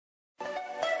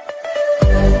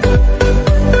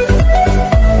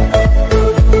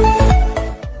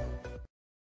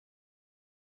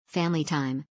family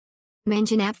time.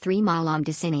 Menjanap 3 malam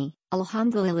di sini,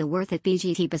 alhamdulillah worth it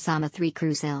BGT bersama 3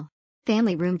 Cruisil.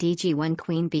 Family room DG 1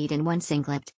 queen bed and 1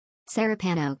 singlet.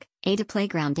 Sarapanok, Ada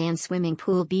playground and swimming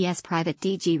pool BS private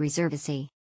DG reservasi.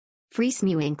 Free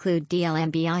semua include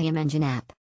DLMBIM Menjanap.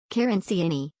 Currency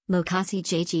ini, lokasi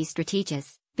JG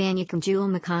strategis, banyak jual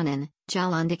makanan,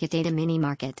 jalan dekat Ada mini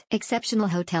market. Exceptional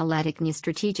hotel ladaknya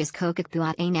strategis kokak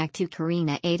buat anak tu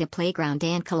karina Ada playground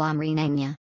dan kolam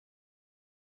renangnya.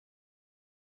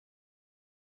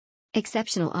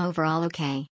 Exceptional overall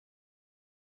okay.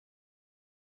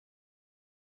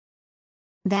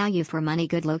 Value for money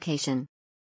good location.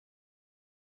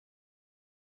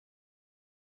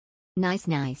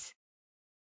 Nice.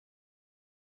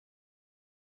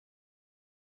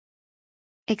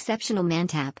 Exceptional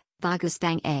mantap, bagus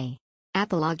bang a.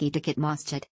 Apalagi dekat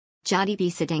masjid. Jadi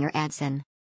bisa dengar adsan.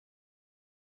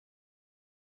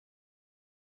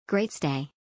 Great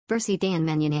stay. Bersih dan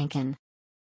menyenangkan.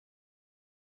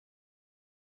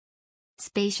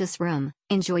 Spacious room,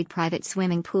 enjoyed private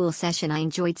swimming pool session. I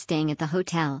enjoyed staying at the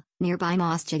hotel, nearby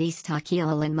Masjid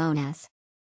Istiqlal in Monas.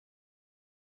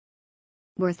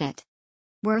 Worth it.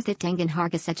 Worth it dengan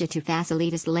harga sejuta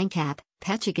fasilitas lengkap,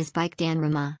 petugas baik dan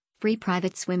ramah, free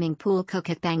private swimming pool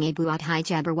kokak bang buat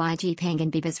hijab berwajib pangan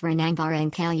bebas renang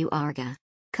barang keluarga.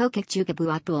 Kokak juga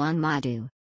buat bulan madu.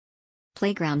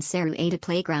 Playground seru Ada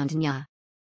playgroundnya.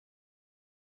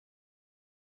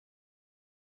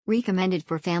 Recommended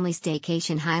for family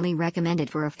staycation. Highly recommended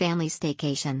for a family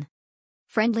staycation.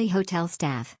 Friendly hotel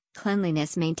staff,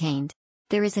 cleanliness maintained.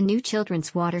 There is a new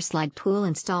children's water slide pool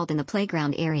installed in the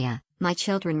playground area. My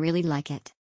children really like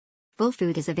it. Full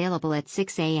food is available at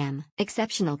 6 a.m.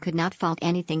 Exceptional, could not fault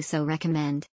anything, so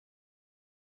recommend.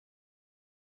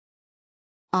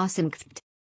 Awesome.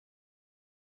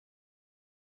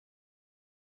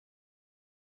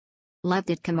 Loved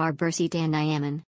it. Kamar Bersih dan Nyaman.